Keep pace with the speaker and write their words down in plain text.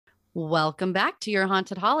Welcome back to your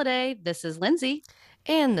haunted holiday. This is Lindsay.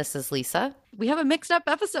 And this is Lisa. We have a mixed up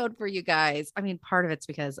episode for you guys. I mean, part of it's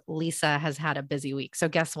because Lisa has had a busy week. So,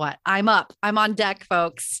 guess what? I'm up. I'm on deck,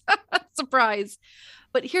 folks. Surprise.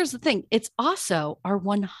 But here's the thing, it's also our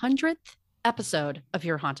 100th episode of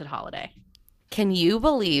Your Haunted Holiday. Can you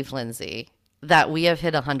believe, Lindsay, that we have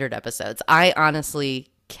hit 100 episodes? I honestly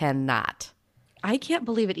cannot. I can't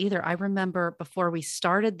believe it either. I remember before we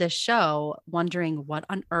started this show wondering what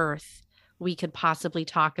on earth we could possibly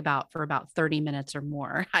talk about for about 30 minutes or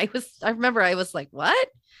more. I remember I was like, what?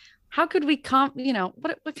 How could we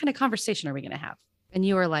what kind of conversation are we going to have? And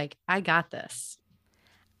you were like, I got this.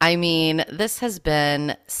 I mean, this has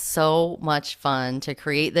been so much fun to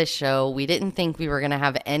create this show. We didn't think we were going to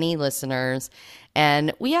have any listeners,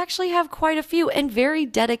 and we actually have quite a few and very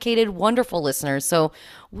dedicated, wonderful listeners. So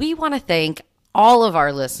we want to thank all of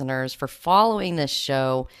our listeners for following this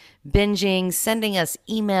show, binging, sending us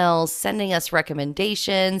emails, sending us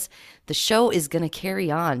recommendations. The show is going to carry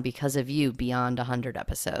on because of you beyond 100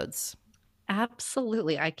 episodes.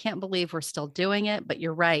 Absolutely. I can't believe we're still doing it, but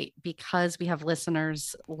you're right. Because we have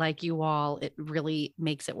listeners like you all, it really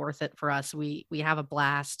makes it worth it for us. We have a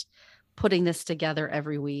blast putting this together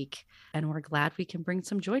every week, and we're glad we can bring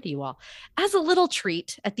some joy to you all. As a little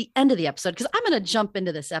treat at the end of the episode, because I'm going to jump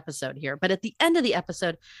into this episode here, but at the end of the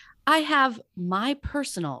episode, I have my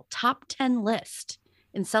personal top 10 list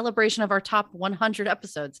in celebration of our top 100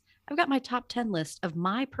 episodes. I've got my top 10 list of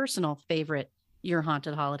my personal favorite Your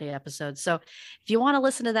Haunted Holiday episodes. So if you want to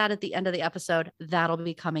listen to that at the end of the episode, that'll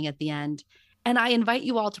be coming at the end. And I invite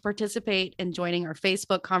you all to participate in joining our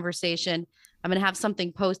Facebook conversation. I'm going to have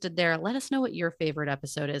something posted there. Let us know what your favorite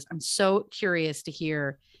episode is. I'm so curious to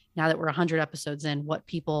hear, now that we're 100 episodes in, what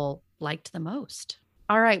people liked the most.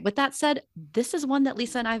 All right. With that said, this is one that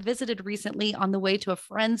Lisa and I visited recently on the way to a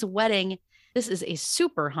friend's wedding. This is a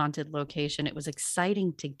super haunted location. It was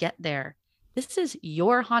exciting to get there. This is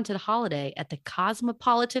Your Haunted Holiday at the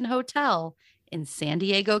Cosmopolitan Hotel in San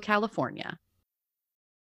Diego, California.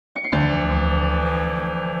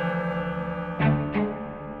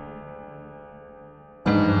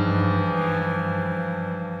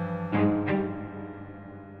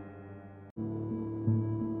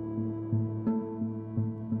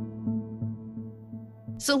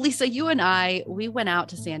 So, Lisa, you and we went out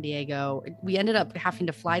to San Diego. We ended up having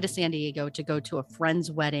to fly to San Diego to go to a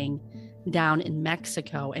friend's wedding down in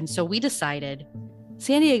Mexico. And so we decided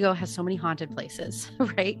San Diego has so many haunted places,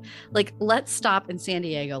 right? Like, let's stop in San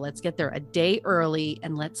Diego. Let's get there a day early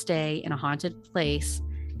and let's stay in a haunted place.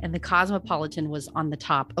 And the Cosmopolitan was on the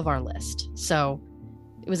top of our list. So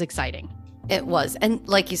it was exciting. It was. And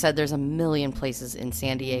like you said, there's a million places in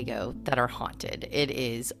San Diego that are haunted. It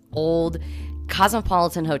is old.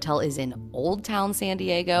 Cosmopolitan Hotel is in Old Town San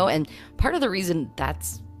Diego. And part of the reason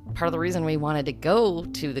we wanted to go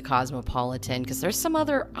to the Cosmopolitan, because there's some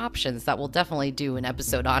other options that we'll definitely do an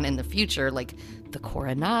episode on in the future, like the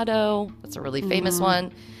Coronado. That's a really famous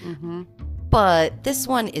one. Mm-hmm. But this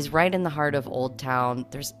one is right in the heart of Old Town.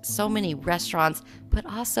 There's so many restaurants, but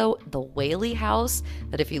also the Whaley House,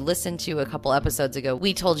 that if you listened to a couple episodes ago,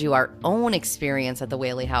 we told you our own experience at the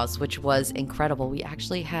Whaley House, which was incredible. We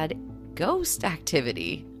actually had ghost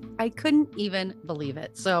activity. I couldn't even believe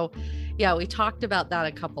it. So yeah, we talked about that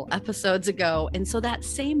a couple episodes ago. And so that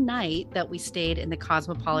same night that we stayed in the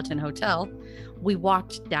Cosmopolitan Hotel, we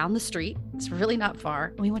walked down the street. It's really not far.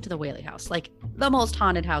 And we went to the Whaley House, like the most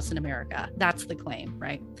haunted house in America. That's the claim,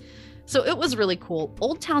 right? So it was really cool.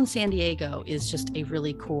 Old Town San Diego is just a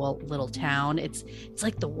really cool little town. It's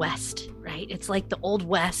like the West, right? It's like the Old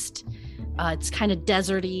West. It's kind of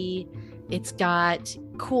deserty. It's got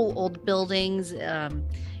cool old buildings.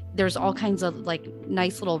 There's all kinds of like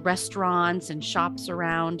nice little restaurants and shops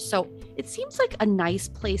around. So it seems like a nice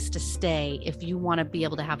place to stay if you want to be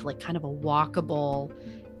able to have like kind of a walkable,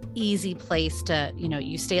 easy place to,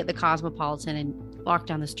 you stay at the Cosmopolitan and walk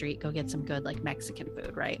down the street, go get some good like Mexican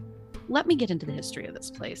food, right? Let me get into the history of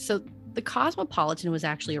this place. So the Cosmopolitan was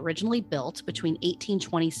actually originally built between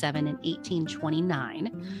 1827 and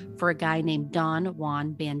 1829 for a guy named Don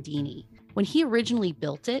Juan Bandini. When he originally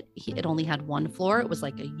built it, it only had one floor. It was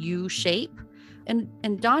like a U shape. And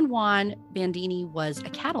Don Juan Bandini was a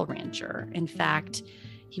cattle rancher. In fact,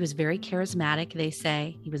 he was very charismatic, they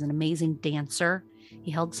say. He was an amazing dancer. He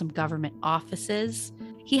held some government offices.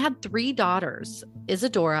 He had 3 daughters.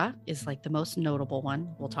 Isadora is like the most notable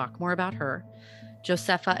one. We'll talk more about her.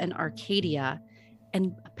 Josefa and Arcadia.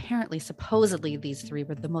 And apparently, supposedly, these 3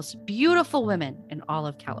 were the most beautiful women in all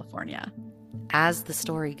of California. As the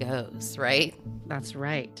story goes, right? That's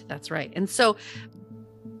right. That's right. And so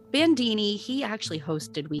Bandini, he actually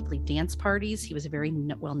hosted weekly dance parties. He was very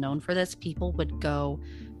well known for this. People would go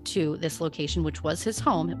to this location, which was his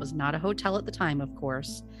home. It was not a hotel at the time, of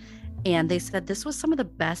course. And they said this was some of the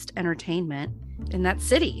best entertainment in that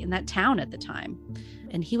city, in that town at the time.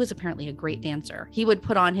 And he was apparently a great dancer. He would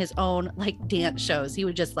put on his own like dance shows. He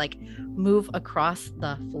would just like move across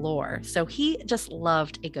the floor. So he just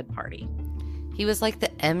loved a good party. He was like the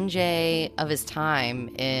MJ of his time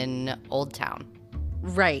in Old Town.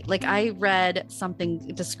 Right. Like I read something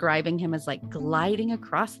describing him as like gliding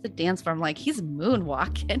across the dance floor. I'm like, he's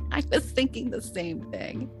moonwalking. I was thinking the same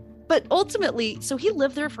thing. But ultimately, so he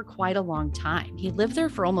lived there for quite a long time. He lived there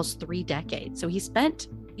for almost 3 decades. So he spent,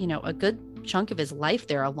 a good chunk of his life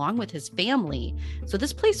there along with his family. So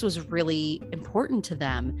this place was really important to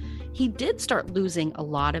them. He did start losing a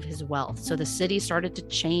lot of his wealth. So the city started to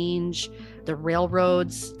change. The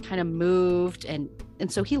railroads kind of moved and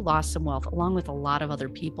so he lost some wealth along with a lot of other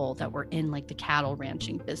people that were in like the cattle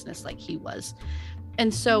ranching business like he was.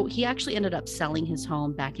 And so he actually ended up selling his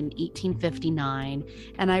home back in 1859.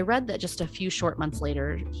 And I read that just a few short months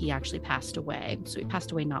later, he actually passed away. So he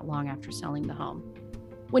passed away not long after selling the home.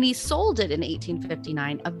 When he sold it in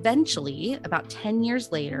 1859, eventually, about 10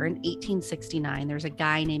 years later, in 1869, there's a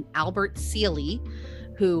guy named Albert Seeley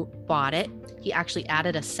who bought it. He actually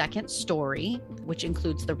added a second story, which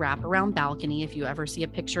includes the wraparound balcony. If you ever see a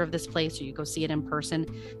picture of this place or you go see it in person,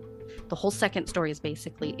 the whole second story is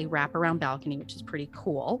basically a wraparound balcony, which is pretty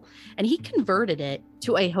cool. And he converted it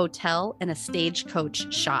to a hotel and a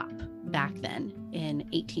stagecoach shop back then in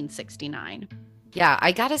 1869. Yeah,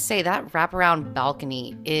 I gotta say that wraparound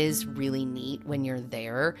balcony is really neat when you're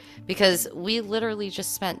there because we literally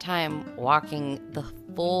just spent time walking the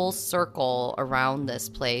full circle around this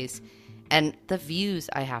place. And the views,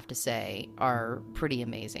 I have to say, are pretty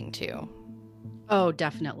amazing too. Oh,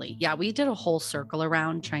 definitely. Yeah, we did a whole circle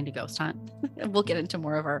around trying to ghost hunt. We'll get into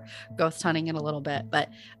more of our ghost hunting in a little bit. But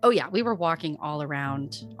oh yeah, we were walking all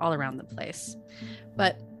around the place.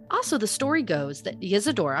 But also, the story goes that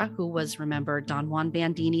Isadora, who was, remember, Don Juan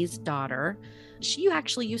Bandini's daughter, she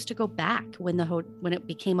actually used to go back when it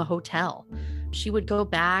became a hotel. She would go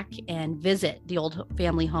back and visit the old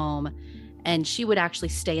family home, and she would actually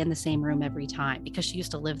stay in the same room every time because she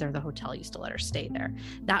used to live there. The hotel used to let her stay there.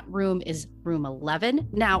 That room is room 11.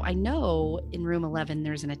 Now, I know in room 11,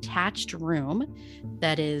 there's an attached room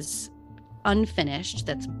that is unfinished,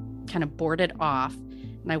 that's kind of boarded off.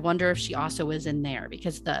 And I wonder if she also was in there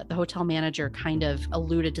because the hotel manager kind of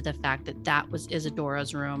alluded to the fact that that was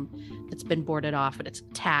Isadora's room that's been boarded off, but it's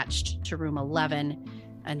attached to room 11.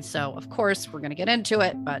 And so, of course, we're going to get into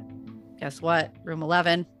it, but guess what? Room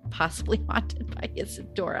 11, possibly haunted by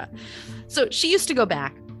Isadora. So she used to go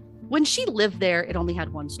back. When she lived there, it only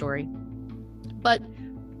had one story. But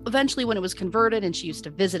eventually, when it was converted and she used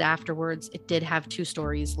to visit afterwards, it did have 2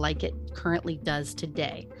 stories like it currently does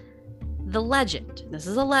today. The legend, this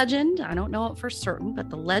is a legend, I don't know it for certain, but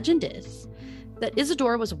the legend is that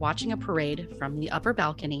Isadora was watching a parade from the upper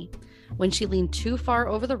balcony when she leaned too far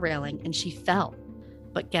over the railing and she fell.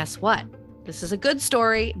 But guess what? This is a good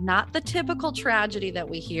story, not the typical tragedy that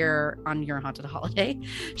we hear on Your Haunted Holiday.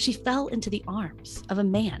 She fell into the arms of a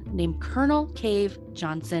man named Colonel Cave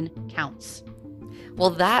Johnson Counts.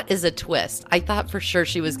 Well, that is a twist. I thought for sure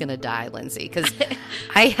she was going to die, Lindsay, because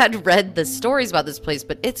I had read the stories about this place,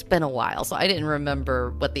 but it's been a while, so I didn't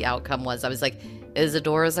remember what the outcome was. I was like,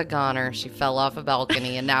 Isadora's a goner. She fell off a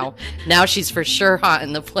balcony, and now she's for sure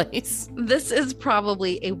haunting the place. This is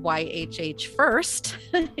probably a YHH first.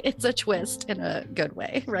 It's a twist in a good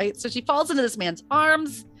way, right? So she falls into this man's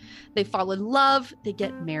arms. They fall in love. They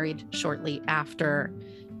get married shortly after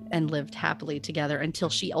and lived happily together until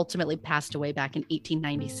she ultimately passed away back in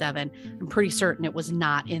 1897. I'm pretty certain it was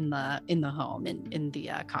not in the home in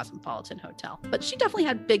the Cosmopolitan Hotel, but she definitely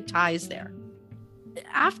had big ties there.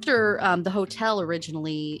 After the hotel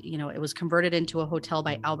originally, it was converted into a hotel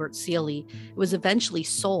by Albert Seeley. It was eventually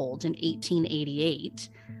sold in 1888,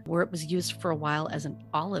 where it was used for a while as an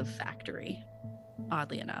olive factory,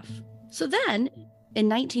 oddly enough. So then, in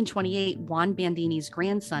 1928, Juan Bandini's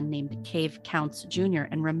grandson named Cave Counts Jr.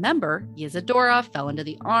 And remember, Isadora fell into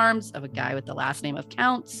the arms of a guy with the last name of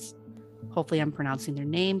Counts. Hopefully I'm pronouncing their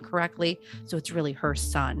name correctly. So it's really her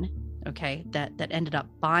son, okay, that ended up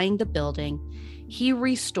buying the building. He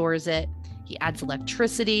restores it. He adds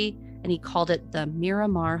electricity, and he called it the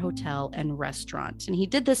Miramar Hotel and Restaurant. And he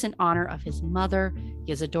did this in honor of his mother,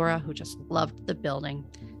 Isadora, who just loved the building.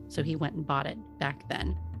 So he went and bought it back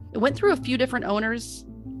then. It went through a few different owners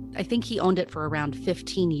I think he owned it for around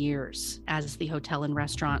 15 years as the hotel and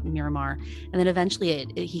restaurant in Miramar. And then eventually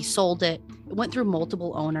he sold it. It went through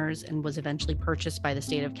multiple owners and was eventually purchased by the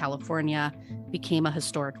state of California, became a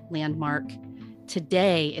historic landmark.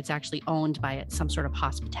 Today, it's actually owned by some sort of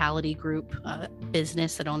hospitality group,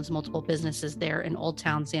 business that owns multiple businesses there in Old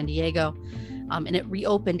Town San Diego. And it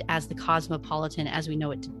reopened as the Cosmopolitan as we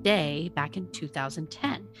know it today back in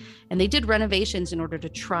 2010. And they did renovations in order to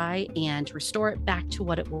try and restore it back to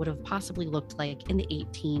what it would have possibly looked like in the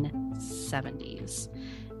 1870s.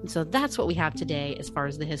 And so that's what we have today as far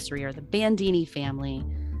as the history are the Bandini family,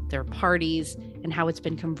 their parties, and how it's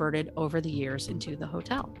been converted over the years into the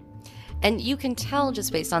hotel. And you can tell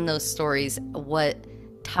just based on those stories what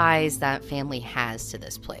ties that family has to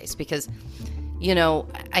this place. Because, you know,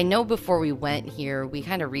 I know before we went here, we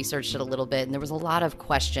kind of researched it a little bit, and there was a lot of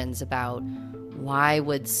questions about why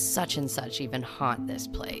would such and such even haunt this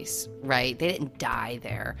place, right? They didn't die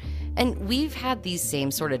there. And we've had these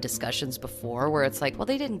same sort of discussions before where it's like, well,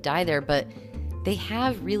 they didn't die there, but they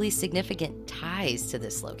have really significant ties to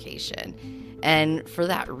this location. And for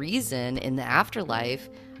that reason, in the afterlife,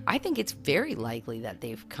 I think it's very likely that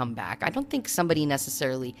they've come back. I don't think somebody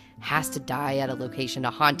necessarily has to die at a location to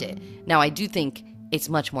haunt it. Now, I do think it's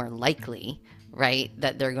much more likely, right,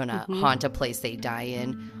 that they're going to haunt a place they die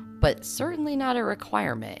in, but certainly not a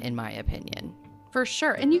requirement, in my opinion. For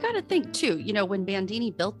sure. And you got to think, too, you know, when Bandini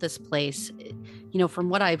built this place, you know, from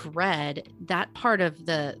what I've read, that part of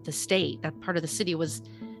the state, that part of the city was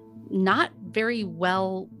not very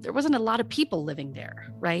well, there wasn't a lot of people living there,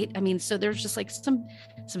 right? I mean, so there's just like some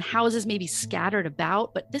houses maybe scattered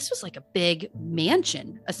about, but this was like a big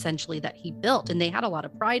mansion essentially that he built, and they had a lot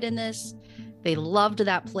of pride in this. They loved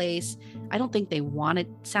that place. I don't think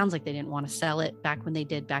sounds like they didn't want to sell it back when they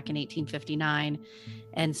did back in 1859.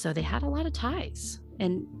 And so they had a lot of ties,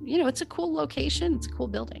 and, you know, it's a cool location. It's a cool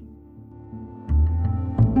building.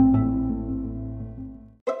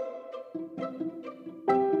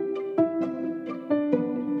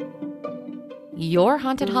 Your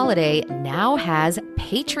Haunted Holiday now has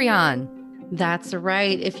Patreon. That's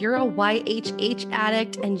right. If you're a YHH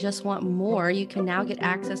addict and just want more, you can now get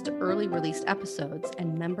access to early released episodes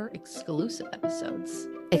and member exclusive episodes.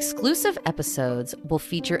 Exclusive episodes will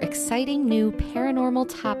feature exciting new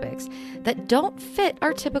paranormal topics that don't fit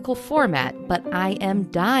our typical format, but I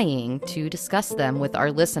am dying to discuss them with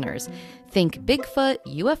our listeners. Think Bigfoot,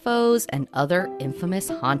 UFOs, and other infamous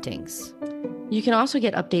hauntings. You can also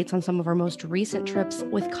get updates on some of our most recent trips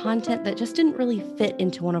with content that just didn't really fit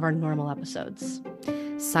into one of our normal episodes.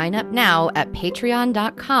 Sign up now at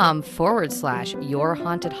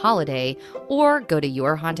patreon.com/yourhauntedholiday or go to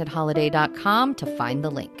yourhauntedholiday.com to find the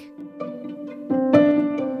link.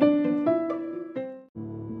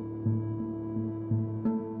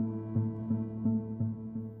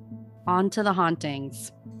 On to the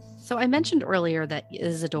hauntings. So I mentioned earlier that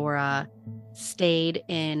Isadora stayed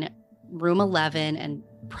in room 11 and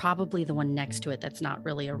probably the one next to it that's not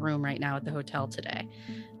really a room right now at the hotel today.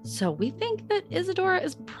 So we think that Isadora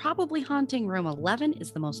is probably haunting room 11,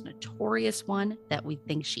 is the most notorious one that we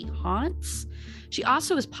think she haunts. She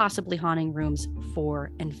also is possibly haunting rooms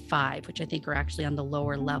 4 and 5, which I think are actually on the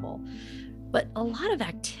lower level. But a lot of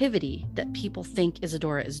activity that people think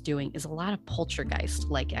Isadora is doing is a lot of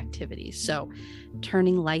poltergeist-like activities. So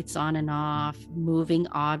turning lights on and off, moving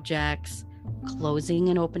objects, closing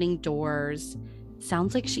and opening doors.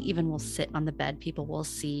 Sounds like she even will sit on the bed. People will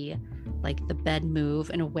see like the bed move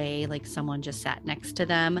in a way like someone just sat next to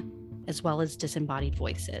them, as well as disembodied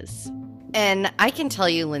voices. And I can tell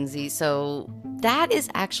you, Lindsay, so that is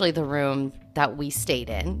actually the room that we stayed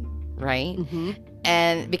in, right? Mm-hmm.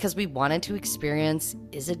 And because we wanted to experience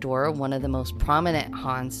Isadora, one of the most prominent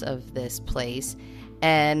haunts of this place.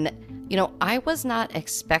 And, you know, I was not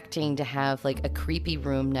expecting to have like a creepy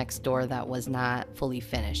room next door that was not fully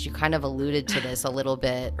finished. You kind of alluded to this a little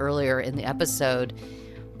bit earlier in the episode,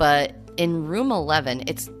 but in room 11,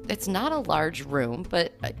 it's not a large room,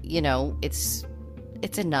 but, you know, it's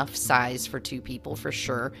enough size for 2 people for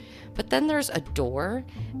sure. But then there's a door,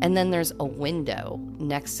 and then there's a window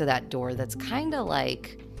next to that door that's kind of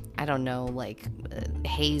like, I don't know, like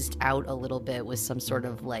hazed out a little bit with some sort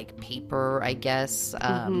of like paper, I guess.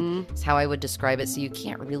 Is how I would describe it. So you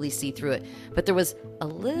can't really see through it. But there was a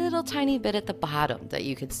little tiny bit at the bottom that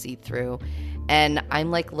you could see through. And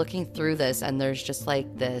I'm like looking through this, and there's just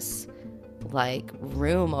like this like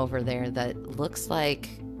room over there that looks like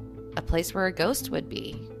a place where a ghost would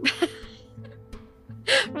be.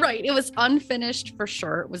 Right. It was unfinished for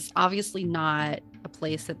sure. It was obviously not a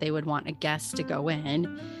place that they would want a guest to go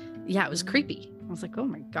in. Yeah, it was creepy. was like, oh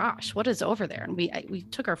my gosh, what is over there? And we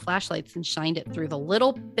took our flashlights and shined it through the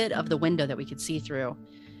little bit of the window that we could see through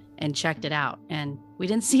and checked it out. And we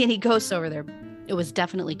didn't see any ghosts over there. It was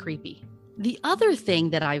definitely creepy. The other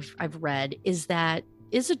thing that I've read is that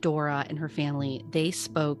Isadora and her family, they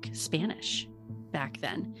spoke Spanish back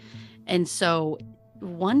then. And so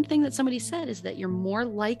one thing that somebody said is that you're more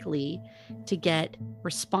likely to get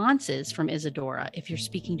responses from Isadora if you're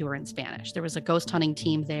speaking to her in Spanish. There was a ghost hunting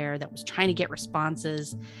team there that was trying to get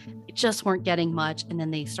responses. They just weren't getting much. And then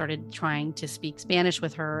they started trying to speak Spanish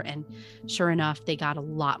with her. And sure enough, they got a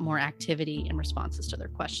lot more activity and responses to their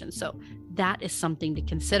questions. So that is something to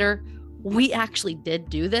consider. We actually did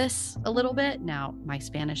do this a little bit. Now, my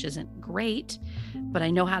Spanish isn't great, but I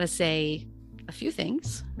know how to say a few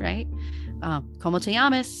things, right? ¿Cómo te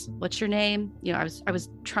llamas? What's your name? You know, I was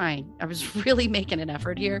trying. I was really making an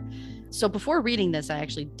effort here. So before reading this, I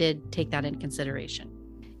actually did take that into consideration.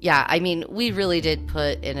 Yeah, I mean, we really did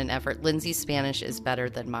put in an effort. Lindsay's Spanish is better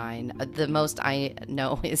than mine. The most I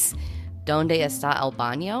know is ¿Dónde está el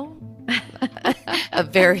baño? A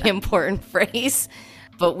very important phrase.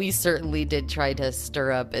 But we certainly did try to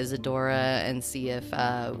stir up Isadora and see if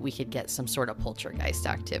we could get some sort of poltergeist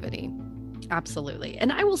activity. Absolutely.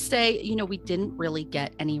 And I will say, you know, we didn't really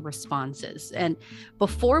get any responses. And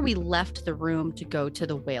before we left the room to go to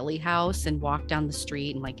the Whaley house and walk down the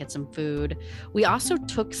street and like get some food, we also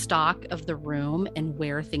took stock of the room and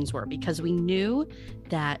where things were, because we knew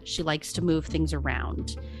that she likes to move things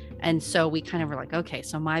around. And so we kind of were like, okay,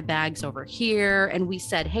 so my bag's over here. And we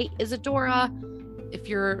said, hey, Isadora, if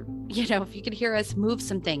you're, you know, if you could hear us, move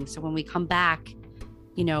some things. So when we come back,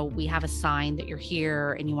 you know, we have a sign that you're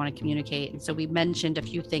here and you want to communicate. And so we mentioned a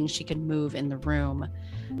few things she could move in the room,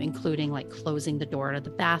 including like closing the door to the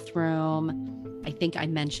bathroom. I think I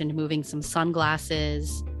mentioned moving some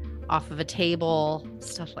sunglasses off of a table,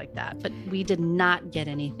 stuff like that. But we did not get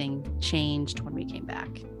anything changed when we came back.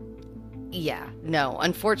 Yeah, no,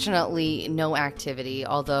 unfortunately, no activity.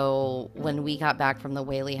 Although when we got back from the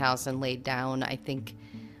Whaley house and laid down, I think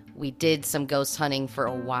we did some ghost hunting for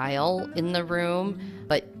a while in the room,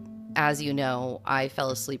 but as you know, I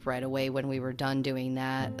fell asleep right away when we were done doing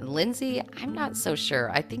that. Lindsay, I'm not so sure.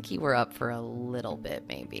 I think you were up for a little bit,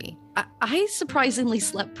 maybe. I surprisingly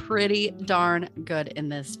slept pretty darn good in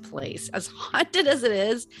this place, as haunted as it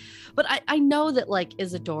is. But I know that like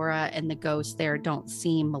Isadora and the ghosts there don't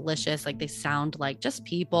seem malicious. Like they sound like just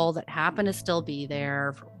people that happen to still be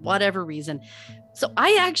there for whatever reason. So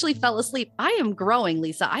I actually fell asleep. I am growing,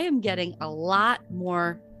 Lisa. I am getting a lot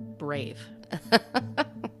more brave.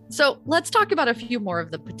 So let's talk about a few more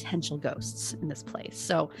of the potential ghosts in this place.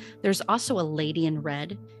 So there's also a lady in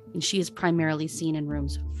red, and she is primarily seen in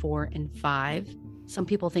rooms 4 and 5. Some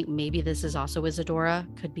people think maybe this is also Isadora,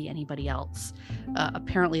 could be anybody else.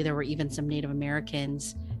 Apparently there were even some Native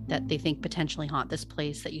Americans that they think potentially haunt this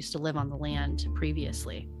place that used to live on the land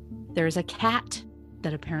previously. There's a cat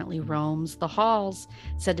that apparently roams the halls,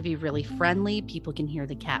 said to be really friendly. People can hear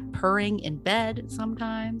the cat purring in bed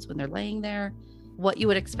sometimes when they're laying there. What you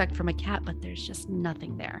would expect from a cat, but there's just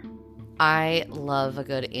nothing there. I love a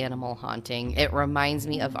good animal haunting. It reminds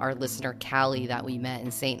me of our listener Callie that we met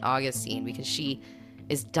in St. Augustine, because she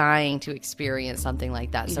is dying to experience something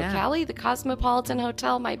like that. So yeah. Callie, the Cosmopolitan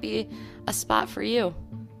Hotel might be a spot for you.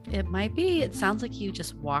 It might be. It sounds like you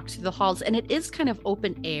just walk through the halls, and it is kind of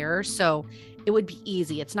open air, so it would be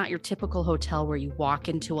easy. It's not your typical hotel where you walk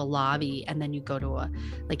into a lobby and then you go to an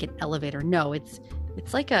elevator. No, it's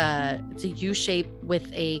like a U shape with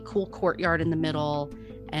a cool courtyard in the middle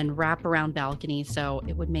and wrap around balcony. So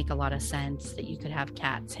it would make a lot of sense that you could have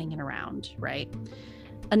cats hanging around, right?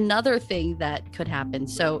 Another thing that could happen.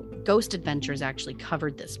 So Ghost Adventures actually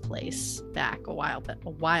covered this place back a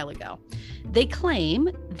while ago. They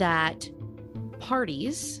claim that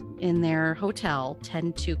parties in their hotel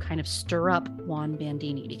tend to kind of stir up Juan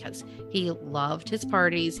Bandini because he loved his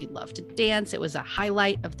parties. He loved to dance. It was a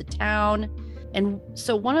highlight of the town. And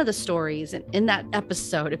so one of the stories in that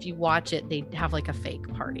episode, if you watch it, they have like a fake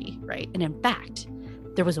party, right? And in fact,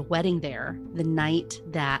 there was a wedding there the night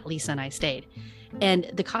that Lisa and I stayed. And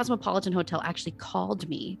the Cosmopolitan Hotel actually called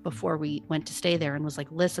me before we went to stay there and was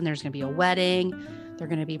like, listen, there's going to be a wedding. They're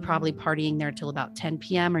going to be probably partying there till about 10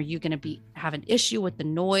 p.m. Are you going to have an issue with the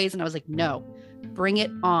noise? And I was like, no, bring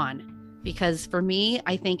it on. Because for me,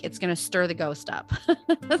 I think it's going to stir the ghost up.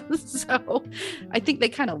 So I think they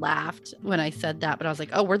kind of laughed when I said that. But I was like,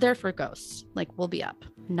 oh, we're there for ghosts. Like, we'll be up.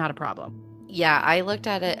 Not a problem. Yeah, I looked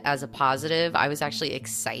at it as a positive. I was actually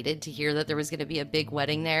excited to hear that there was going to be a big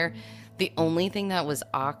wedding there. The only thing that was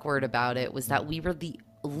awkward about it was that we were the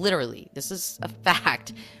literally, this is a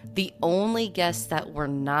fact, the only guests that were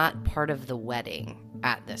not part of the wedding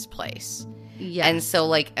at this place. Yes. And so,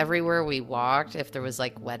 like, everywhere we walked, if there was,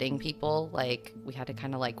 like, wedding people, like, we had to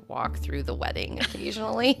kind of, like, walk through the wedding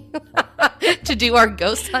occasionally to do our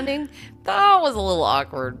ghost hunting. That was a little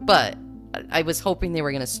awkward, but I was hoping they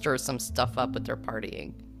were going to stir some stuff up with their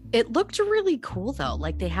partying. It looked really cool though.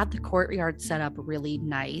 Like they had the courtyard set up really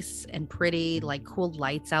nice and pretty, like cool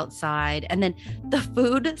lights outside. And then the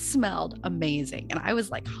food smelled amazing. And I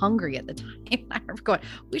was like hungry at the time. I remember going,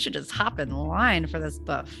 we should just hop in line for this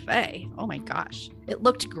buffet. Oh my gosh. It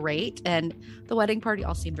looked great. And the wedding party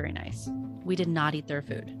all seemed very nice. We did not eat their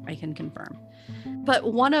food, I can confirm.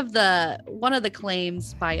 But one of the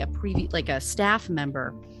claims by a staff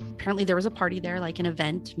member, apparently there was a party there, like an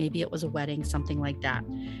event, maybe it was a wedding, something like that.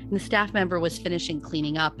 And the staff member was finishing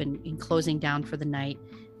cleaning up and closing down for the night.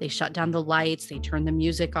 They shut down the lights, they turned the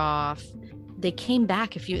music off. They came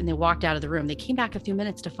back and they walked out of the room. They came back a few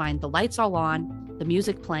minutes to find the lights all on, the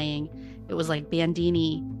music playing. It was like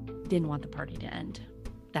Bandini didn't want the party to end.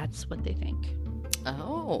 That's what they think.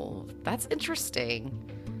 Oh, that's interesting.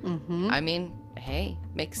 Mm-hmm. I mean, hey,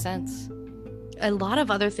 makes sense. A lot of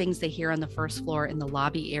other things they hear on the first floor in the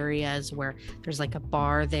lobby areas where there's like a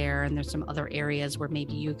bar there and there's some other areas where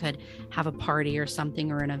maybe you could have a party or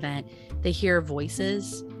something or an event. They hear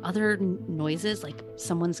voices, other noises, like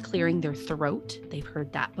someone's clearing their throat. They've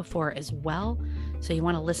heard that before as well. So you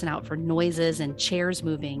want to listen out for noises and chairs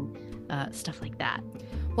moving, stuff like that.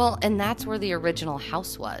 Well, and that's where the original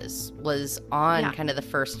house was on kind of the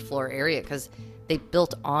first floor area because they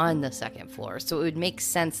built on the second floor. So it would make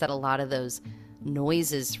sense that a lot of those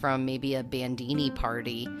noises from maybe a Bandini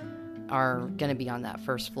party are going to be on that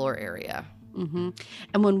first floor area. Mm-hmm.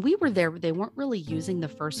 And when we were there, they weren't really using the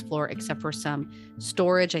first floor except for some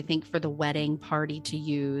storage, I think, for the wedding party to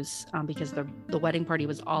use because the wedding party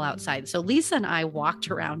was all outside. So Lisa and I walked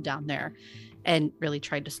around down there and really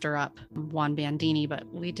tried to stir up Juan Bandini, but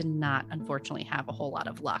we did not, unfortunately, have a whole lot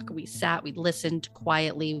of luck. We sat, we listened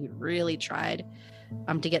quietly, we really tried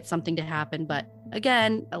to get something to happen. But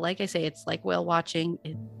again, like I say, it's like whale watching.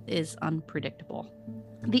 It is unpredictable.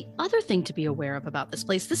 The other thing to be aware of about this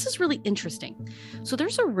place, this is really interesting. So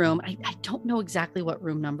there's a room, I don't know exactly what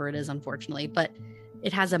room number it is, unfortunately, but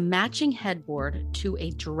it has a matching headboard to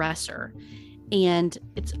a dresser. And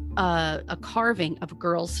it's a carving of a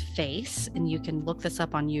girl's face. And you can look this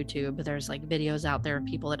up on YouTube. There's like videos out there of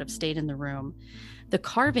people that have stayed in the room. The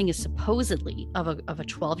carving is supposedly of a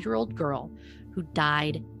 12-year-old girl who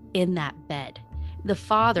died in that bed. The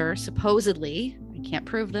father supposedly, I can't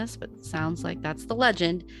prove this, but it sounds like that's the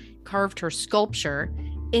legend, carved her sculpture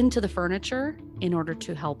into the furniture in order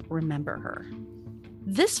to help remember her.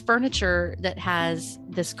 This furniture that has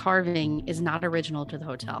this carving is not original to the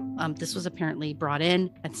hotel. This was apparently brought in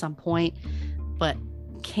at some point, but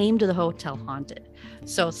came to the hotel haunted.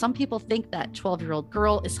 So some people think that 12-year-old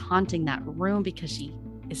girl is haunting that room because she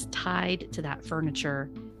is tied to that furniture.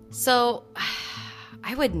 So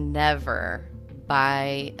I would never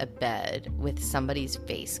buy a bed with somebody's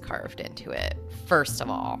face carved into it, first of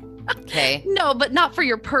all. Okay. No, but not for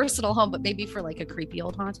your personal home, but maybe for like a creepy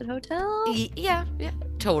old haunted hotel. Yeah,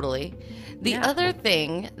 totally. The other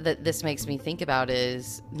thing that this makes me think about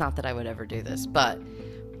is, not that I would ever do this, but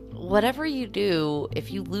whatever you do,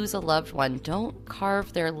 if you lose a loved one, don't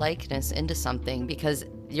carve their likeness into something because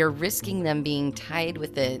you're risking them being tied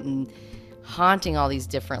with it and haunting all these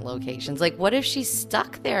different locations. Like, what if she's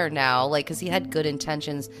stuck there now? Like, because he had good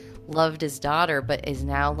intentions, loved his daughter, but is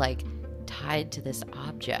now like tied to this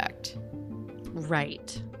object.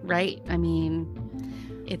 Right. I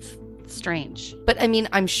mean, it's strange. But I mean,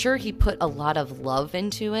 I'm sure he put a lot of love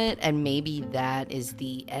into it, and maybe that is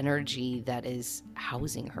the energy that is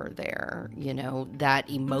housing her there, you know, that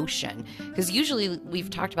emotion. Because usually we've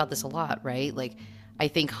talked about this a lot, right? Like, I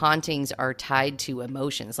think hauntings are tied to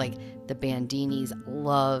emotions. Like the Bandinis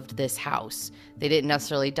loved this house. They didn't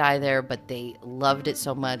necessarily die there, but they loved it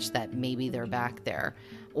so much that maybe they're back there.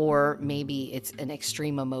 Or maybe it's an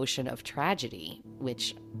extreme emotion of tragedy,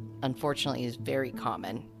 which unfortunately is very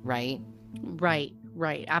common, right? Right.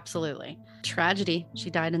 Absolutely. Tragedy. She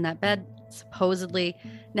died in that bed, supposedly.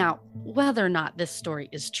 Now, whether or not this story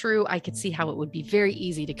is true, I could see how it would be very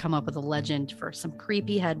easy to come up with a legend for some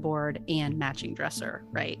creepy headboard and matching dresser,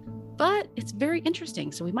 right? But it's very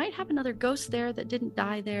interesting. So we might have another ghost there that didn't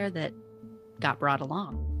die there that got brought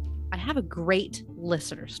along. I have a great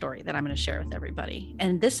listener story that I'm going to share with everybody.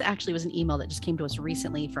 And this actually was an email that just came to us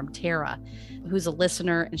recently from Tara, who's a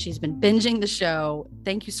listener, and she's been binging the show.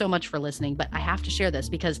 Thank you so much for listening. But I have to share this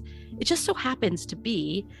because it just so happens to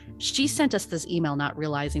be, she sent us this email not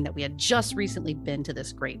realizing that we had just recently been to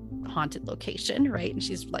this great haunted location, right? And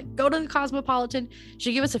she's like, go to the Cosmopolitan.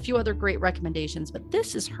 She gave us a few other great recommendations, but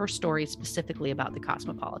this is her story specifically about the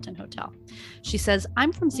Cosmopolitan Hotel. She says,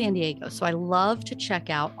 I'm from San Diego, so I love to check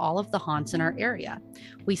out all of the haunts in our area.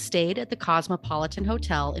 We stayed at the Cosmopolitan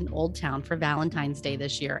Hotel in Old Town for Valentine's Day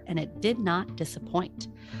this year, and it did not disappoint.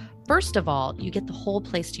 First of all, you get the whole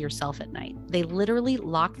place to yourself at night. They literally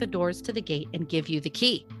lock the doors to the gate and give you the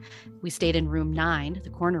key. We stayed in room 9, the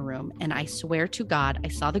corner room, and I swear to God, I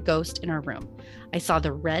saw the ghost in our room. I saw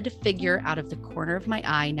the red figure out of the corner of my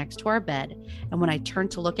eye next to our bed, and when I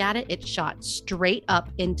turned to look at it, it shot straight up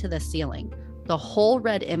into the ceiling. The whole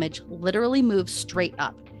red image literally moved straight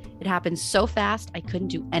up. It happened so fast, I couldn't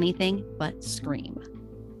do anything but scream.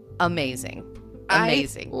 Amazing.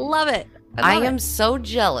 Amazing. I love it. I am so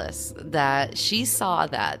jealous that she saw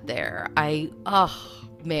that there. Oh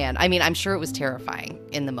man. I mean, I'm sure it was terrifying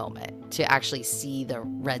in the moment to actually see the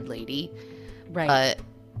red lady. Right. But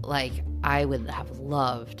like, I would have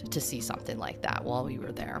loved to see something like that while we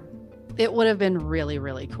were there. It would have been really,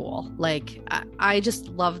 really cool. Like, I just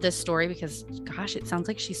love this story because, gosh, it sounds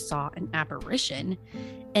like she saw an apparition,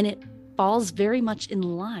 and it falls very much in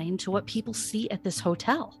line to what people see at this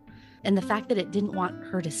hotel. And the fact that it didn't want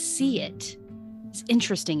her to see it is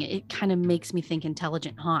interesting. It kind of makes me think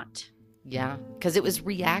intelligent haunt. Yeah, because it was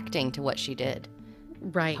reacting to what she did.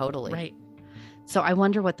 Right. Totally. Right. So I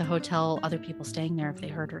wonder what the hotel, other people staying there, if they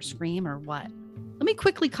heard her scream or what. Let me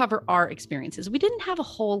quickly cover our experiences. We didn't have a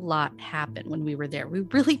whole lot happen when we were there. We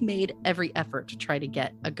really made every effort to try to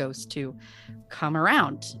get a ghost to come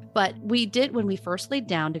around. But we did, when we first laid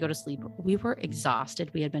down to go to sleep, we were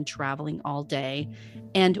exhausted. We had been traveling all day.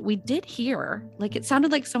 And we did hear, like, it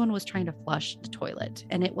sounded like someone was trying to flush the toilet.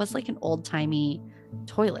 And it was like an old-timey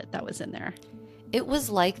toilet that was in there. It was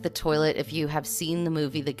like the toilet, if you have seen the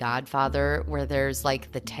movie The Godfather, where there's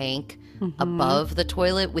like the tank above the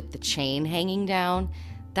toilet with the chain hanging down.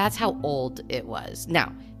 That's how old it was.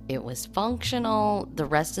 Now, it was functional. The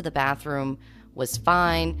rest of the bathroom was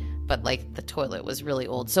fine, but like the toilet was really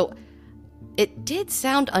old. So it did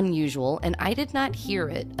sound unusual, and I did not hear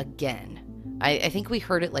it again. I think we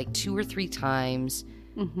heard it like 2 or 3 times,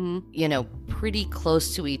 you know, pretty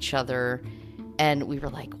close to each other. And we were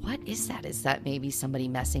like, what is that? Is that maybe somebody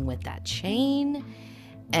messing with that chain?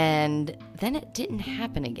 And then it didn't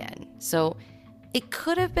happen again. So it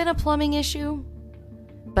could have been a plumbing issue.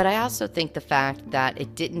 But I also think the fact that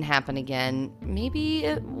it didn't happen again, maybe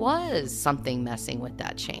it was something messing with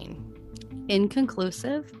that chain.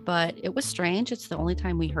 Inconclusive, but it was strange. It's the only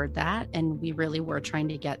time we heard that. And we really were trying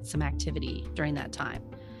to get some activity during that time.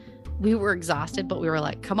 We were exhausted, but we were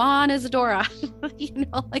like, come on, Isadora, you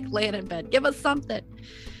know, like laying in bed, give us something.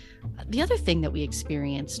 The other thing that we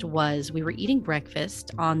experienced was we were eating breakfast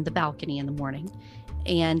on the balcony in the morning.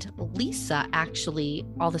 And Lisa actually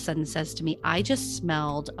all of a sudden says to me, I just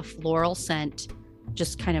smelled a floral scent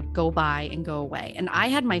just kind of go by and go away. And I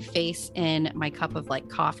had my face in my cup of like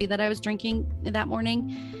coffee that I was drinking that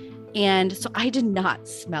morning. And so I did not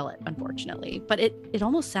smell it, unfortunately, but it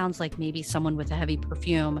almost sounds like maybe someone with a heavy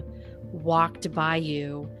perfume walked by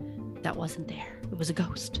you that wasn't there. It was a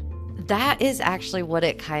ghost. That is actually what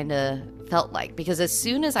it kind of felt like, because as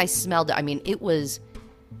soon as I smelled it, I mean, it was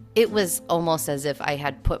almost as if I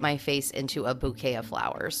had put my face into a bouquet of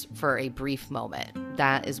flowers for a brief moment.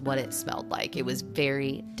 That is what it smelled like. It was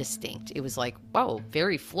very distinct. It was like, whoa,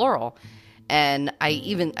 very floral. And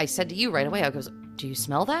I said to you right away, I goes, do you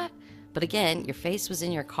smell that? But again, your face was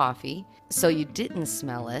in your coffee, so you didn't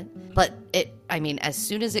smell it. But as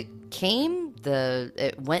soon as it came,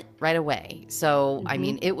 it went right away. So, I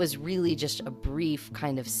mean, it was really just a brief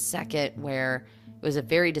kind of second where it was a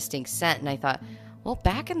very distinct scent. And I thought, well,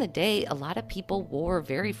 back in the day, a lot of people wore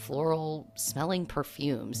very floral smelling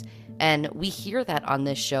perfumes. And we hear that on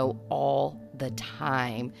this show all the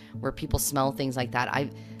time, where people smell things like that.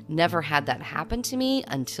 I've never had that happen to me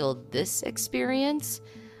until this experience.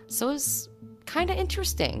 So it was kind of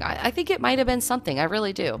interesting. I think it might have been something. I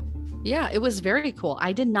really do. Yeah, it was very cool.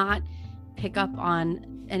 I did not pick up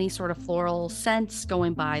on any sort of floral scents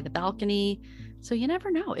going by the balcony. So you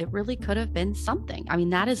never know. It really could have been something. I mean,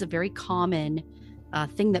 that is a very common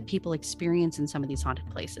thing that people experience in some of these haunted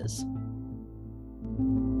places.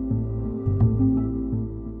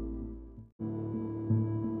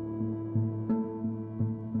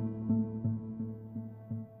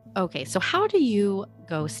 Okay, so how do you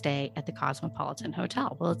go stay at the Cosmopolitan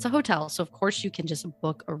Hotel? Well, it's a hotel, so of course you can just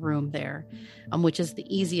book a room there, which is the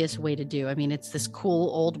easiest way to do. I mean, it's this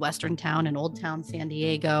cool old Western town in Old Town San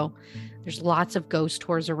Diego. There's lots of ghost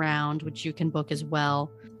tours around, which you can book as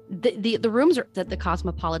well. The rooms are at the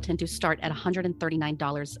Cosmopolitan do start at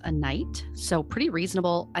 $139 a night, so pretty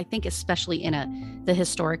reasonable, I think, especially in the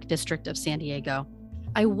historic district of San Diego.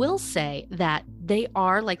 I will say that they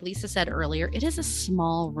are, like Lisa said earlier, it is a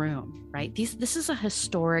small room, right? This is a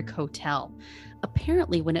historic hotel.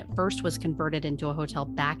 Apparently, when it first was converted into a hotel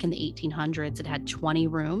back in the 1800s, it had 20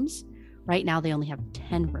 rooms. Right now, they only have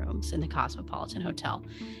 10 rooms in the Cosmopolitan Hotel.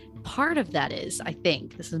 Part of that is, I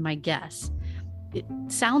think, this is my guess, it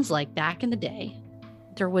sounds like back in the day,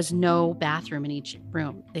 there was no bathroom in each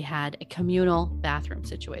room. They had a communal bathroom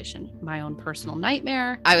situation. My own personal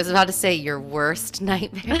nightmare. I was about to say your worst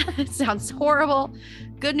nightmare. It sounds horrible.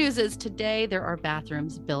 Good news is today there are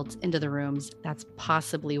bathrooms built into the rooms. That's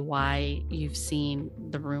possibly why you've seen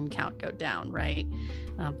the room count go down, right?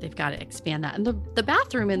 They've got to expand that. And the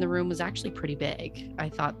bathroom in the room was actually pretty big. I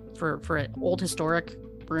thought for an old historic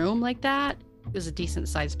room like that, it was a decent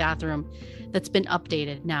sized bathroom that's been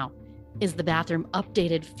updated. Now, is the bathroom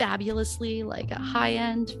updated fabulously like a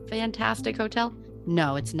high-end, fantastic hotel?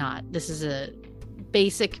 No, it's not. This is a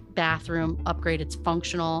basic bathroom upgrade. It's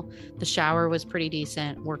functional. The shower was pretty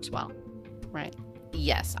decent, works well, right?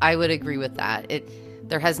 Yes, I would agree with that.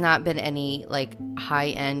 There has not been any like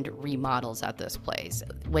high-end remodels at this place.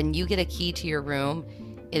 When you get a key to your room,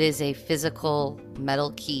 it is a physical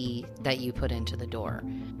metal key that you put into the door.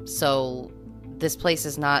 So this place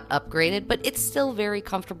is not upgraded, but it's still very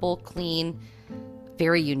comfortable, clean,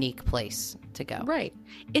 very unique place to go. Right.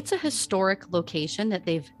 It's a historic location that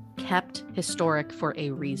they've kept historic for a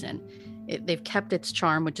reason. They've kept its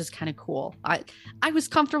charm, which is kind of cool. I was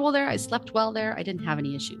comfortable there. I slept well there. I didn't have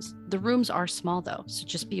any issues. The rooms are small, though, so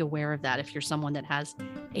just be aware of that. If you're someone that has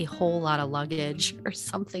a whole lot of luggage or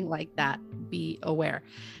something like that, be aware.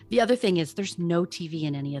 The other thing is there's no TV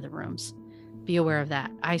in any of the rooms. Be aware of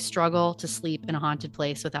that. I struggle to sleep in a haunted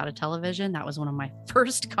place without a television. That was one of my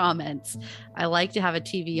first comments. I like to have a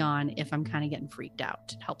TV on if I'm kind of getting freaked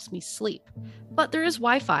out. It helps me sleep. But there is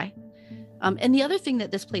Wi-Fi. And the other thing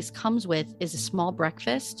that this place comes with is a small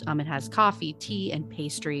breakfast. It has coffee, tea, and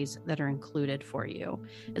pastries that are included for you,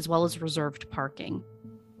 as well as reserved parking.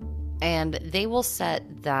 And they will set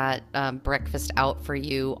that breakfast out for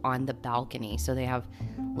you on the balcony. So they have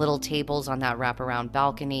little tables on that wraparound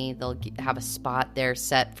balcony. They'll have a spot there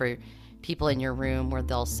set for people in your room where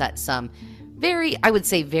they'll set some very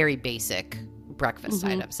basic breakfast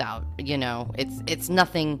items out. You know, it's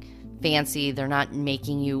nothing fancy. They're not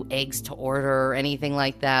making you eggs to order or anything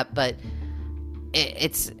like that, but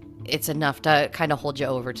it's enough to kind of hold you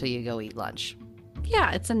over till you go eat lunch.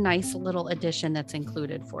 Yeah, it's a nice little addition that's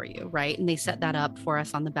included for you, right? And they set that up for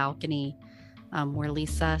us on the balcony where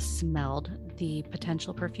Lisa smelled the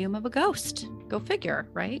potential perfume of a ghost. Go figure,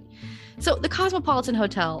 right? So the Cosmopolitan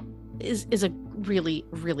Hotel is a really,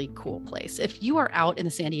 really cool place. If you are out in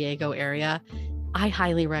the San Diego area, I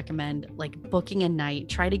highly recommend like booking a night.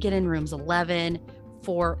 Try to get in rooms 11,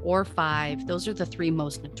 4, or 5. Those are the 3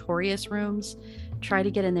 most notorious rooms. Try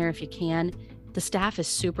to get in there if you can. The staff is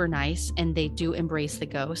super nice and they do embrace the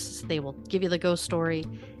ghosts. They will give you the ghost story.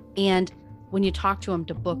 And when you talk to them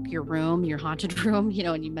to book your room, your haunted room, you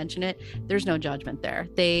know, and you mention it, there's no judgment there.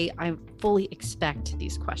 I fully expect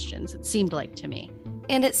these questions. It seemed like to me.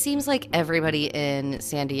 And it seems like everybody in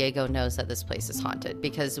San Diego knows that this place is haunted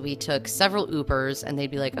because we took several Ubers and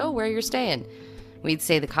they'd be like, oh, where you're staying? We'd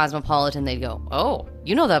say the Cosmopolitan. They'd go, oh,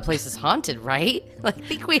 you know that place is haunted, right? Like, I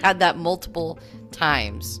think we had that multiple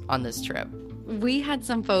times on this trip. We had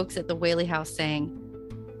some folks at the Whaley House saying,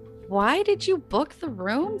 why did you book the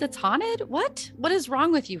room that's haunted? What is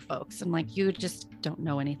wrong with you folks? I'm like, you just don't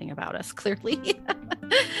know anything about us, clearly.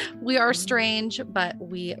 We are strange, but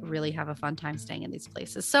we really have a fun time staying in these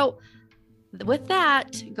places. So with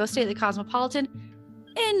that, go stay at the Cosmopolitan.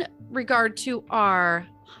 In regard to our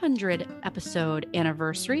 100 episode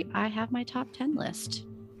anniversary, I have my top 10 list.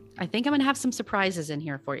 I think I'm going to have some surprises in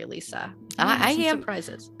here for you, Lisa. I am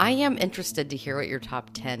surprises. I am interested to hear what your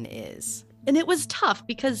top 10 is. And it was tough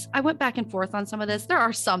because I went back and forth on some of this. There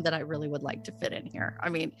are some that I really would like to fit in here. I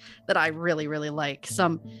mean, that I really, really like.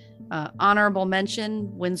 Some honorable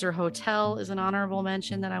mention. Windsor Hotel is an honorable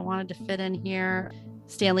mention that I wanted to fit in here.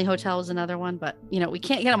 Stanley Hotel is another one, but you know, we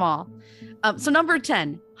can't get them all. So number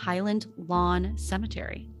 10, Highland Lawn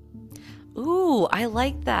Cemetery. Ooh, I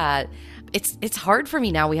like that. It's hard for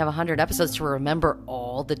me now. We have 100 episodes to remember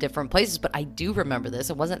all the different places, but I do remember this.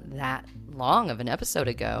 It wasn't that long of an episode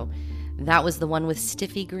ago That was the one with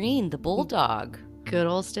Stiffy Green, the bulldog. Good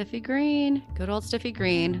old Stiffy Green. Good old Stiffy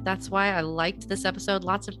Green. That's why I liked this episode.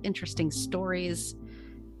 Lots of interesting stories.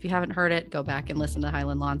 If you haven't heard it, go back and listen to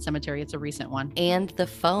Highland Lawn Cemetery. It's a recent one. And the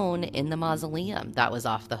phone in the mausoleum. That was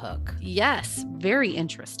off the hook. Yes, very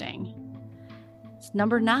interesting.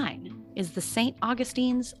 Number 9 is the St.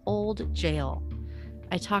 Augustine's Old Jail.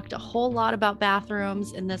 I talked a whole lot about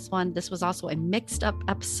bathrooms in this one. This was also a mixed up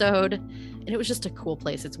episode, and it was just a cool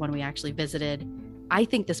place. It's one we actually visited. I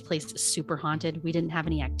think this place is super haunted. We didn't have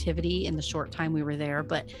any activity in the short time we were there,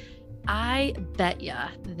 but I bet ya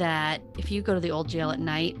that if you go to the old jail at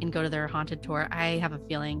night and go to their haunted tour, I have a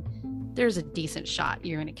feeling there's a decent shot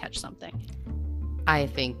you're going to catch something. I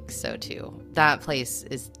think so too. That place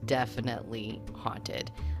is definitely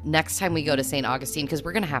haunted. Next time we go to St. Augustine, because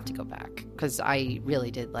we're going to have to go back, because I really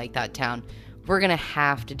did like that town. We're going to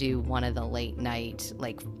have to do one of the late night,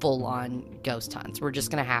 like full on ghost hunts. We're just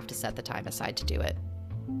going to have to set the time aside to do it.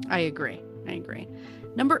 I agree.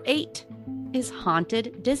 Number 8 is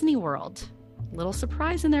Haunted Disney World. Little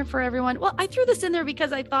surprise in there for everyone. Well, I threw this in there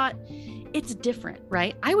because I thought it's different,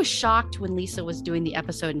 right? I was shocked when Lisa was doing the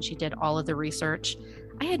episode and she did all of the research.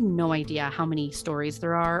 I had no idea how many stories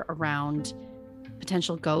there are around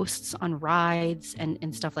potential ghosts on rides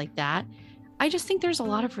and stuff like that. I just think there's a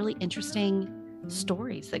lot of really interesting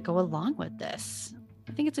stories that go along with this.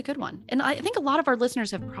 I think it's a good one. And I think a lot of our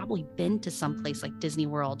listeners have probably been to some place like Disney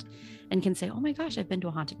World and can say, oh my gosh, I've been to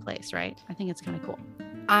a haunted place, right? I think it's kind of cool.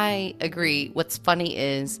 I agree. What's funny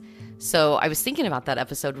is, so I was thinking about that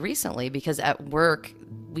episode recently because at work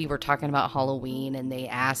we were talking about Halloween and they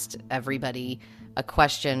asked everybody a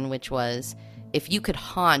question, which was, if you could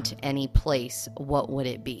haunt any place, what would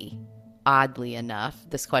it be? Oddly enough,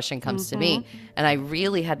 this question comes to me and I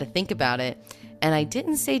really had to think about it. And I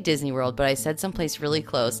didn't say Disney World, but I said someplace really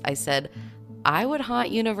close. I said, I would haunt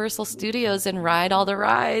Universal Studios and ride all the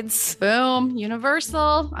rides. Boom.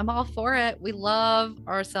 Universal. I'm all for it. We love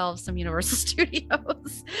ourselves some Universal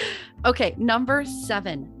Studios. Okay. Number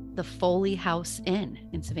 7, the Foley House Inn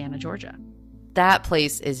in Savannah, Georgia. That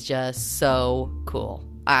place is just so cool.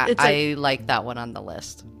 I like that one on the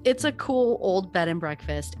list. It's a cool old bed and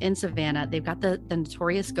breakfast in Savannah. They've got the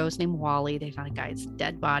notorious ghost named Wally. They found a guy's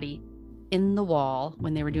dead body in the wall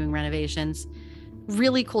when they were doing renovations.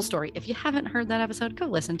 Really cool story. If you haven't heard that episode, go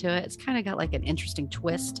listen to it. It's kind of got like an interesting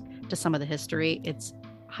twist to some of the history. It's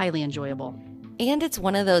highly enjoyable. And it's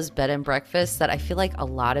one of those bed and breakfasts that I feel like a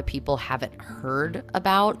lot of people haven't heard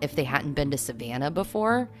about if they hadn't been to Savannah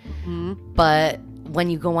before. But when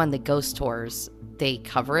you go on the ghost tours, they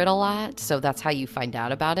cover it a lot. So that's how you find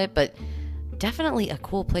out about it. But definitely a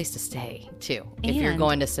cool place to stay too if you're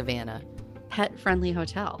going to Savannah. Pet-friendly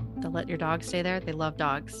hotel. They'll let your dog stay there. They love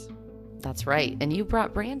dogs. That's right. And you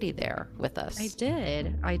brought Brandy there with us. I did.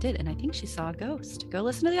 And I think she saw a ghost. Go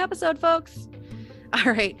listen to the episode, folks.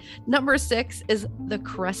 All right. Number 6 is the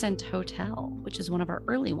Crescent Hotel, which is one of our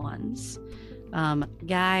early ones.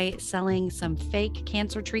 Guy selling some fake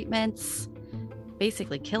cancer treatments,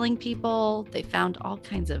 basically killing people. They found all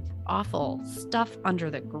kinds of awful stuff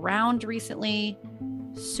under the ground recently.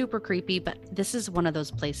 Super creepy, but this is one of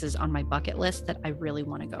those places on my bucket list that I really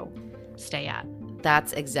want to go stay at.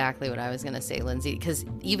 That's exactly what I was going to say, Lindsay, because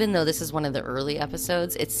even though this is one of the early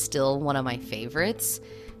episodes, it's still one of my favorites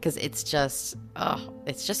because it's just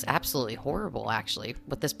absolutely horrible, actually,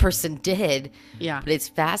 what this person did. Yeah. But it's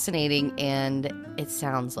fascinating, and it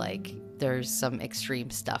sounds like there's some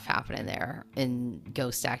extreme stuff happening there in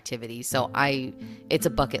ghost activity. So it's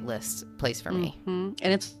a bucket list place for me. And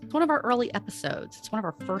it's one of our early episodes. It's one of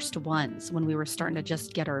our first ones when we were starting to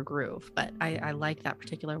just get our groove. But I like that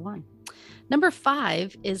particular one. Number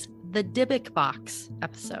 5 is the Dybbuk Box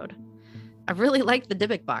episode. I really liked the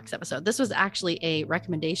Dybbuk Box episode. This was actually a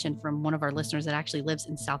recommendation from one of our listeners that actually lives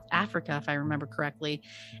in South Africa, if I remember correctly.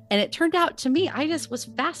 And it turned out to me, I just was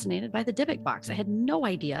fascinated by the Dybbuk Box. I had no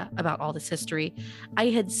idea about all this history. I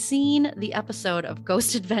had seen the episode of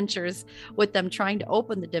Ghost Adventures with them trying to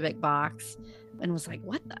open the Dybbuk Box and was like,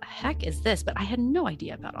 what the heck is this? But I had no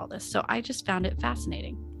idea about all this. So I just found it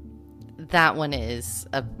fascinating. That one is,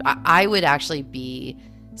 I would actually be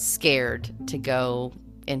scared to go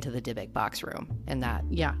into the Dybbuk Box room in that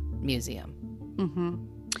museum.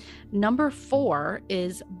 Number 4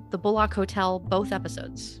 is the Bullock Hotel, both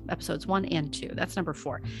episodes 1 and 2. That's number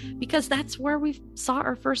 4, because that's where we saw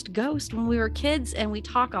our first ghost when we were kids, and we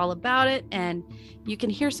talk all about it, and you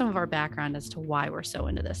can hear some of our background as to why we're so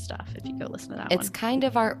into this stuff if you go listen to that one. It's kind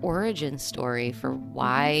of our origin story for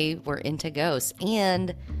why we're into ghosts,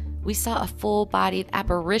 and we saw a full-bodied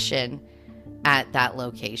apparition at that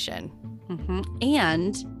location.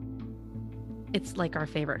 And it's like our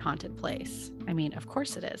favorite haunted place. I mean, of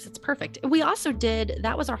course it is. It's perfect. We also did,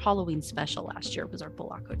 that was our Halloween special last year, was our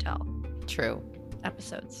Bullock Hotel True.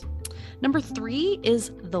 episodes. Number 3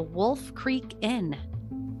 is the Wolf Creek Inn.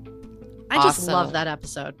 I just love that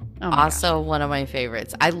episode. Oh my also gosh. One of my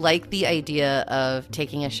favorites. I like the idea of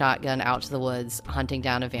taking a shotgun out to the woods, hunting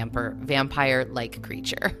down a vampire-like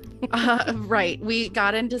creature. Right. We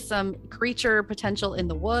got into some creature potential in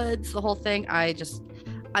the woods, the whole thing.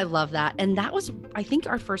 I love that. And that was, I think,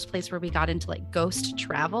 our first place where we got into like ghost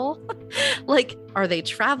travel. Like, are they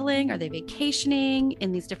traveling? Are they vacationing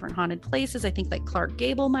in these different haunted places? I think like Clark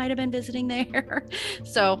Gable might have been visiting there.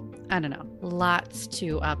 So I don't know. Lots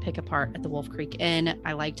to pick apart at the Wolf Creek Inn.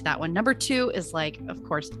 I liked that one. Number 2 is like, of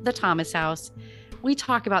course, the Thomas House. We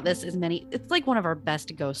talk about this it's like one of our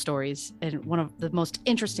best ghost stories and one of the most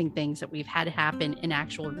interesting things that we've had happen in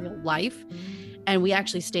actual real life. And we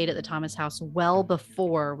actually stayed at the Thomas House well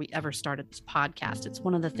before we ever started this podcast. It's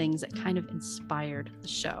one of the things that kind of inspired the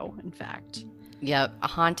show, in fact. Yep. A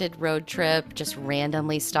haunted road trip, just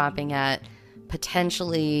randomly stopping at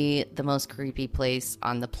potentially the most creepy place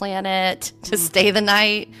on the planet to stay the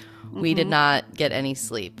night. We did not get any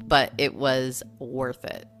sleep, but it was worth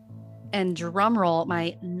it. And drum roll,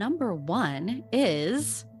 my number 1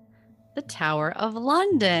 is the Tower of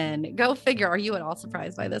London. Go figure. Are you at all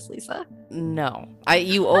surprised by this, Lisa? No.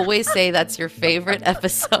 You always say that's your favorite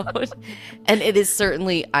episode. And it is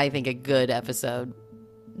certainly, I think, a good episode.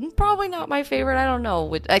 Probably not my favorite. I don't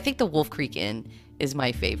know. I think the Wolf Creek Inn is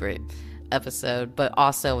my favorite episode, but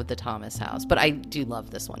also with the Thomas House. But I do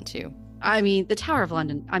love this one too. I mean, the Tower of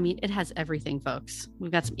London, I mean, it has everything, folks.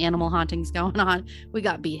 We've got some animal hauntings going on. We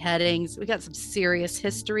got beheadings. We got some serious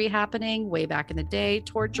history happening way back in the day,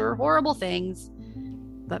 torture, horrible things.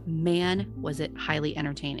 But man, was it highly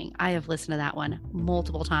entertaining. I have listened to that one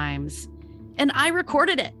multiple times and I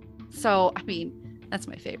recorded it. So, I mean, that's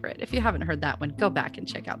my favorite. If you haven't heard that one, go back and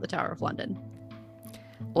check out the Tower of London.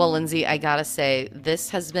 Well, Lindsay, I gotta say,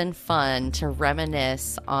 this has been fun to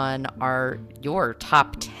reminisce on your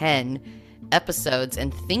top 10 episodes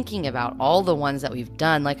and thinking about all the ones that we've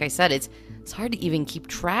done. Like I said, it's hard to even keep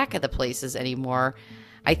track of the places anymore.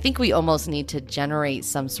 I think we almost need to generate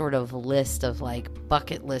some sort of list of like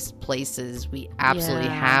bucket list places we absolutely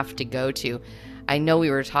have to go to. I know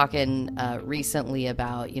we were talking recently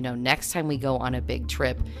about, next time we go on a big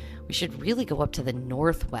trip, we should really go up to the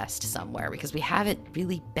Northwest somewhere because we haven't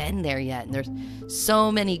really been there yet. And there's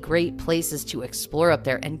so many great places to explore up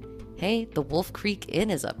there. And hey, the Wolf Creek Inn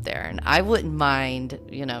is up there. And I wouldn't mind,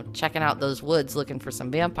 checking out those woods looking for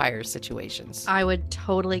some vampire situations. I would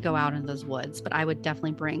totally go out in those woods, but I would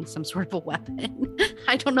definitely bring some sort of a weapon.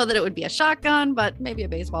 I don't know that it would be a shotgun, but maybe a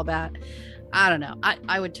baseball bat. I don't know.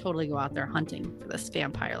 I would totally go out there hunting for this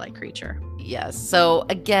vampire-like creature. Yes. So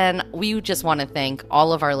again, we just want to thank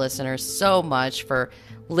all of our listeners so much for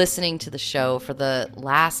listening to the show for the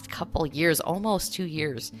last couple years, almost 2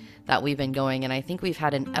 years that we've been going. And I think we've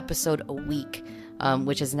had an episode a week,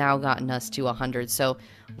 which has now gotten us to 100. So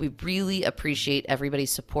we really appreciate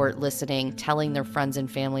everybody's support, listening, telling their friends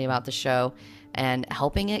and family about the show, and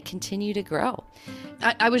helping it continue to grow.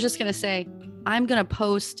 I was just going to say, I'm going to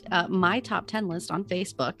post my top 10 list on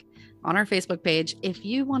Facebook, on our Facebook page. If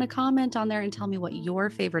you want to comment on there and tell me what your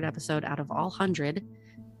favorite episode out of all 100,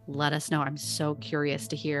 let us know. I'm so curious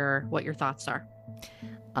to hear what your thoughts are.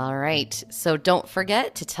 All right. So don't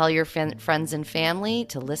forget to tell your friends and family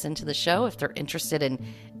to listen to the show if they're interested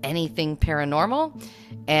in anything paranormal.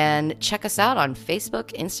 And check us out on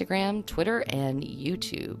Facebook, Instagram, Twitter, and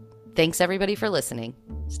YouTube. Thanks, everybody, for listening.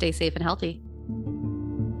 Stay safe and healthy.